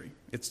fig tree.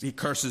 He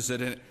curses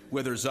it and it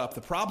withers up.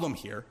 The problem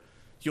here,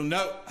 you'll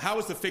note, how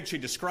is the fig tree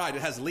described?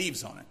 It has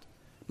leaves on it.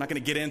 I'm not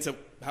going to get into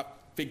how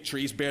fig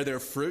trees bear their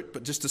fruit,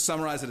 but just to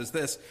summarize it as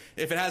this: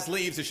 if it has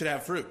leaves, it should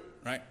have fruit,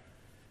 right?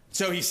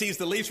 So he sees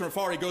the leaves from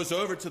afar. He goes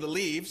over to the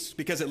leaves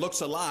because it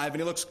looks alive,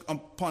 and he looks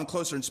upon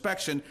closer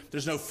inspection.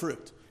 There's no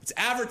fruit. It's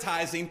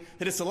advertising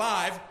that it's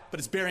alive, but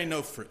it's bearing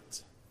no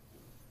fruit.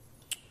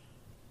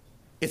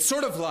 It's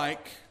sort of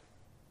like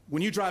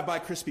when you drive by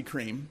Krispy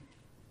Kreme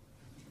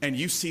and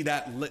you see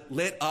that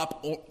lit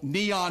up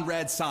neon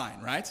red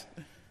sign, right?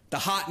 The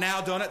Hot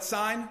Now donut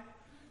sign.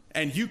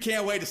 And you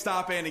can't wait to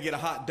stop in and get a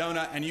hot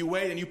donut, and you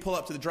wait and you pull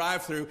up to the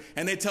drive-thru,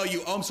 and they tell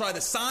you, oh, I'm sorry,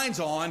 the sign's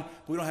on, but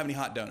we don't have any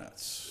hot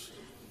donuts.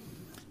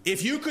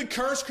 If you could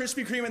curse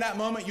Krispy Kreme in that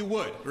moment, you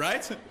would,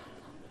 right?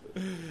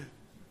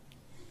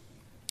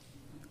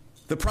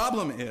 The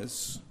problem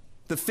is,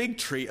 the fig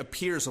tree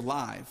appears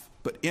alive,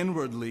 but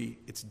inwardly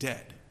it's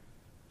dead.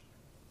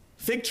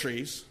 Fig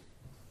trees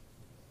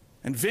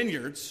and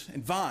vineyards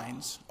and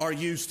vines are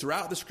used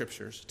throughout the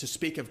scriptures to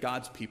speak of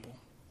God's people.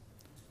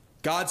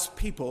 God's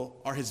people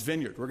are his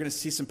vineyard. We're going to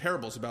see some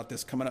parables about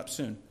this coming up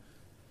soon.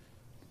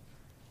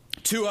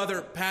 Two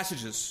other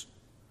passages.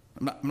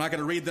 I'm not going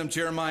to read them.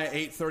 Jeremiah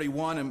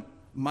 8:31 and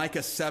Micah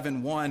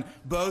 7:1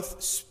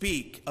 both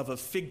speak of a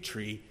fig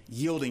tree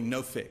yielding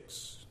no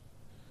figs.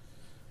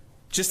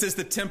 Just as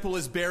the temple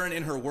is barren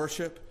in her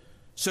worship,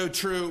 so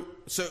too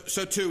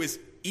is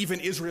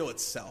even Israel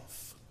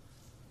itself.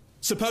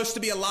 Supposed to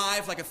be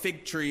alive like a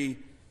fig tree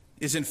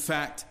is in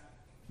fact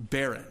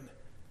barren.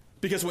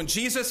 Because when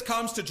Jesus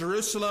comes to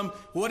Jerusalem,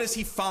 what does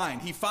he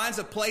find? He finds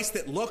a place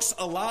that looks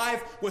alive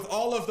with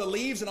all of the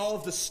leaves and all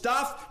of the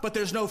stuff, but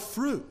there's no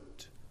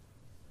fruit.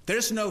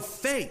 There's no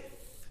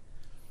faith.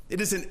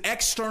 It is an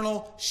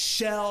external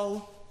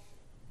shell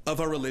of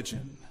a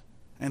religion,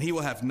 and he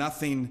will have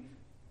nothing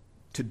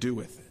to do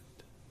with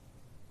it.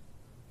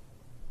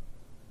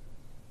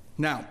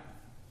 Now,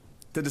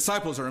 the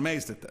disciples are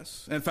amazed at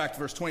this. In fact,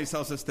 verse 20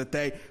 tells us that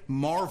they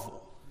marvel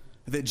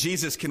that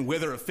Jesus can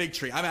wither a fig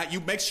tree. I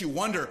mean, it makes you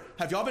wonder,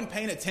 have y'all been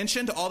paying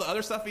attention to all the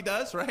other stuff he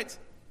does, right?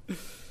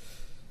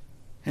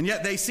 And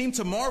yet they seem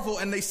to marvel,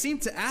 and they seem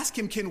to ask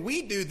him, can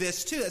we do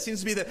this too? That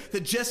seems to be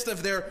the gist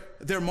of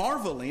their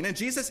marveling. And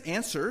Jesus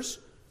answers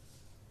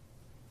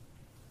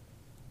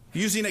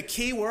using a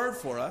key word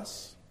for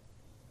us,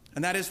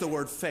 and that is the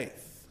word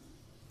faith.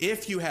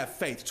 If you have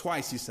faith.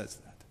 Twice he says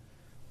that.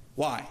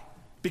 Why?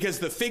 Because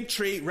the fig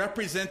tree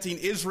representing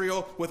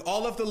Israel with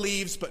all of the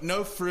leaves but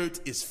no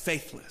fruit is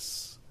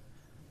faithless.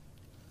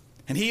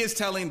 And he is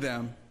telling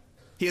them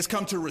he has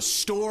come to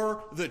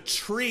restore the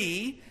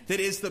tree that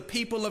is the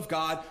people of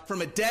God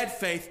from a dead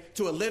faith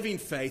to a living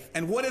faith.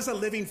 And what is a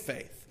living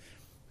faith?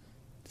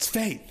 It's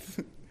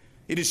faith.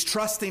 It is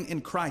trusting in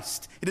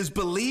Christ. It is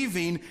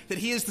believing that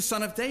he is the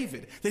Son of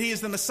David, that he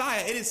is the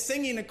Messiah. It is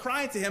singing and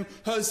crying to him,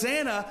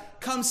 Hosanna,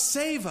 come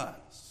save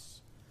us.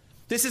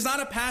 This is not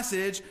a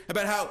passage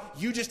about how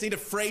you just need to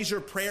phrase your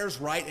prayers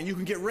right and you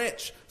can get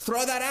rich.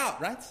 Throw that out,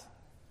 right?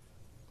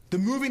 The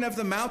moving of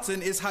the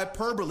mountain is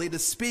hyperbole to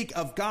speak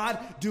of God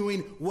doing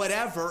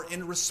whatever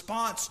in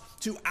response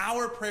to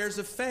our prayers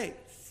of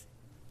faith.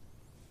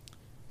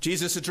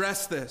 Jesus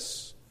addressed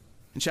this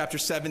in chapter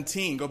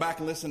 17. Go back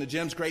and listen to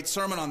Jim's great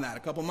sermon on that a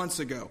couple months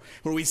ago,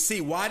 where we see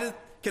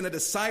can the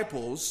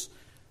disciples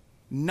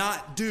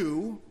not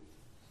do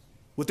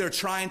what they're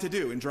trying to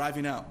do in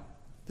driving out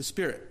the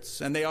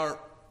spirits, and they are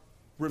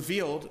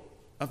revealed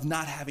of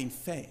not having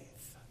faith.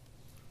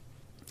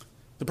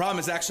 The problem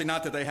is actually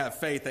not that they have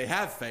faith. They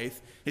have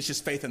faith. It's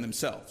just faith in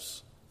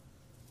themselves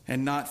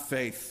and not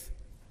faith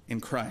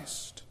in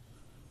Christ.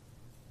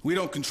 We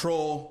don't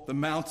control the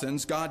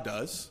mountains. God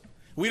does.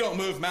 We don't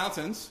move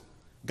mountains.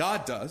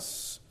 God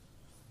does.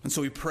 And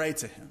so we pray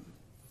to him.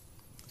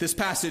 This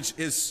passage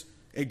is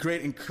a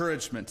great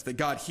encouragement that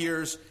God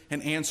hears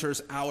and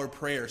answers our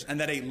prayers, and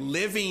that a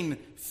living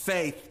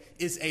faith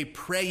is a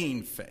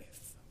praying faith.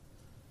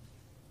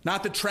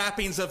 Not the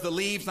trappings of the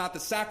leaves, not the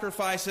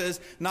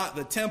sacrifices, not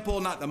the temple,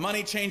 not the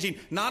money changing,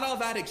 not all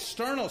that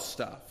external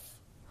stuff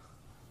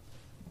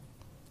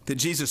that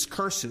Jesus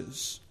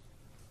curses,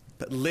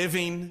 but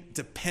living,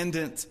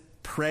 dependent,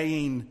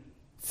 praying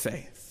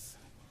faith.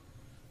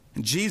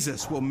 And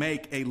Jesus will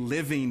make a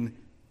living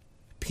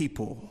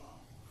people.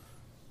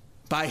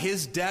 By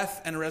his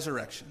death and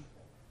resurrection,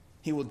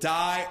 he will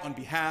die on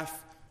behalf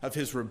of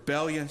his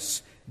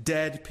rebellious,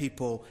 dead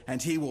people,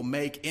 and he will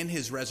make in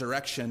his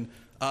resurrection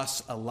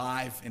us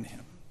alive in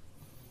him.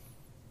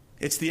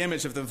 It's the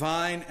image of the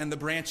vine and the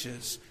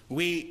branches.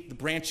 We, the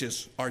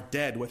branches, are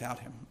dead without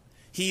him.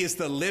 He is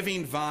the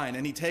living vine,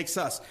 and he takes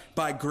us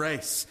by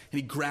grace, and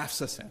he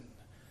grafts us in.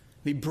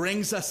 He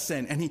brings us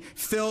in, and he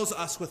fills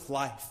us with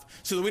life,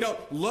 so that we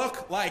don't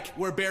look like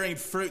we're bearing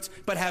fruit,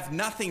 but have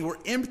nothing. We're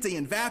empty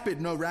and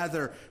vapid. No,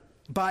 rather,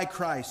 by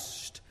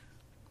Christ,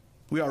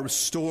 we are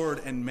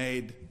restored and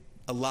made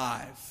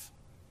alive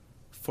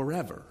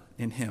forever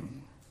in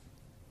him.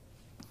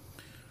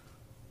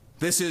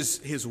 This is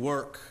his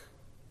work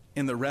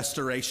in the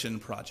restoration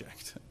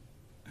project.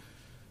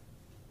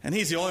 And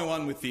he's the only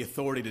one with the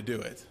authority to do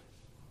it.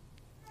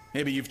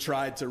 Maybe you've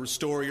tried to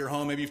restore your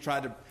home. Maybe you've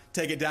tried to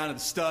take it down to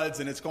the studs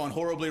and it's gone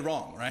horribly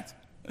wrong, right?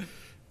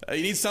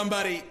 You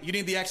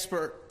need the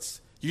experts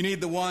You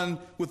need the one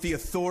with the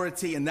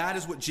authority, and that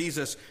is what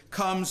Jesus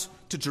comes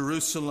to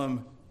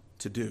Jerusalem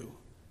to do.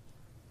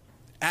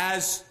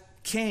 As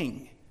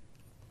king,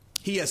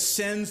 he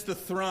ascends the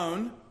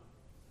throne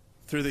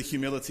through the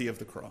humility of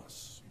the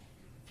cross.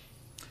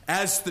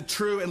 As the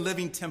true and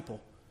living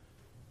temple,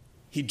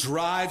 he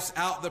drives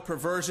out the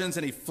perversions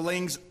and he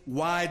flings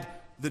wide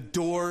the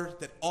door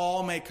that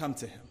all may come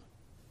to him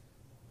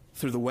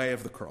through the way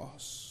of the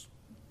cross.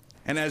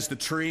 And as the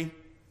tree,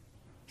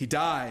 he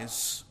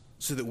dies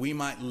so that we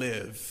might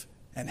live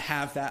and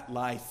have that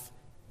life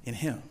in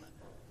him.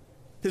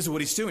 This is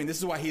what he's doing. This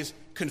is why he is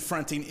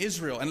confronting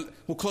Israel. And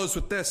we'll close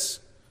with this.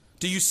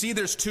 Do you see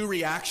there's two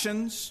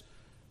reactions,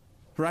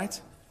 right?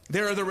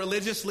 There are the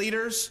religious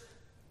leaders,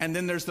 and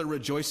then there's the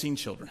rejoicing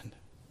children.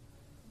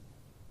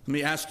 Let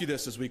me ask you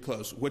this as we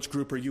close. Which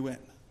group are you in?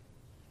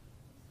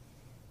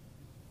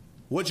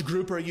 Which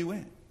group are you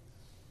in?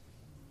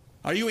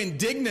 Are you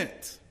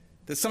indignant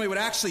that somebody would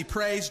actually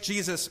praise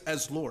Jesus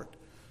as Lord?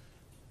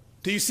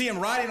 Do you see him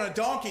riding on a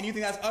donkey and you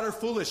think that's utter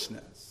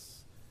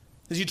foolishness?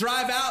 As you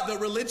drive out the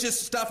religious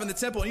stuff in the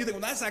temple and you think,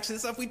 well, that's actually the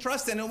stuff we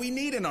trust in and we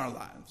need in our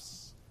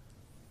lives.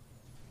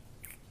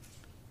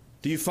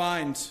 Do you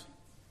find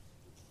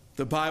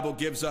the Bible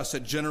gives us a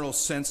general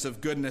sense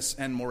of goodness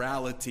and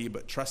morality,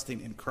 but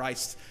trusting in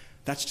Christ,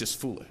 that's just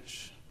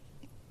foolish?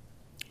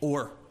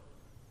 Or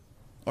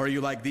are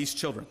you like these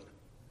children?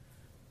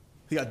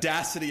 The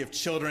audacity of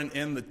children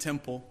in the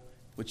temple,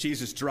 with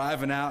Jesus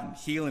driving out and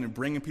healing and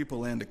bringing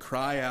people in to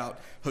cry out,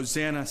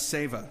 Hosanna,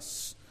 save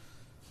us,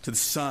 to the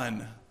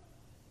Son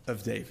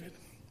of David.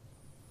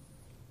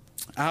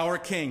 Our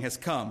King has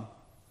come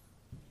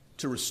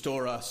to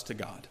restore us to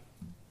God.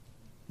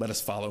 Let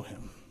us follow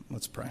him.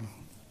 Let's pray.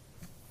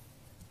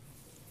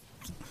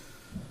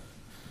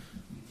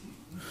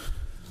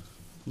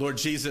 Lord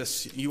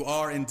Jesus, you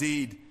are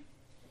indeed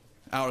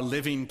our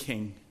living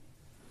King.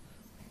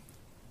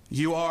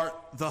 You are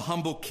the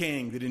humble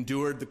King that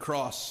endured the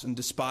cross and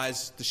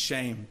despised the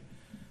shame,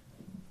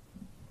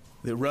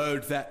 that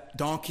rode that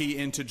donkey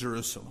into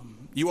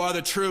Jerusalem. You are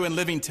the true and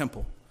living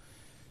temple,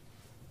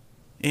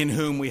 in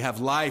whom we have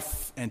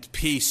life and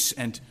peace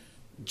and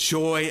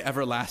joy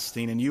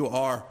everlasting. And you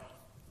are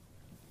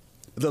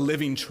the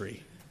living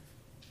tree.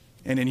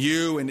 And in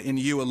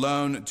you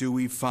alone do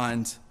we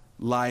find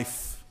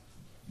life,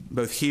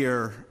 both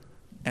here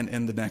and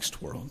in the next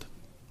world.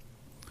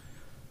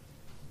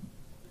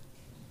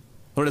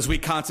 Lord, as we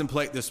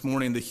contemplate this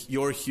morning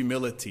your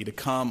humility to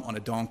come on a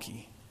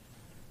donkey,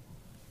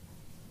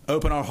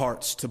 open our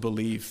hearts to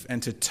believe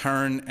and to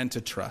turn and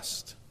to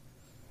trust.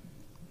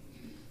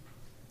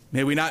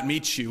 May we not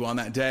meet you on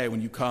that day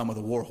when you come with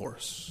a war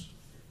horse,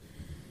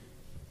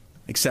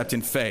 except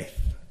in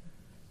faith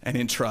and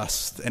in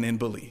trust and in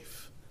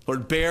belief.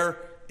 Lord, bear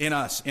in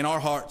us, in our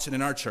hearts and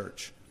in our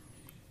church,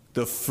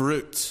 the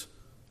fruit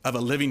of a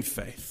living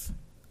faith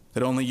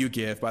that only you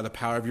give by the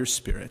power of your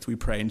Spirit. We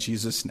pray in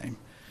Jesus' name.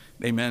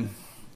 Amen.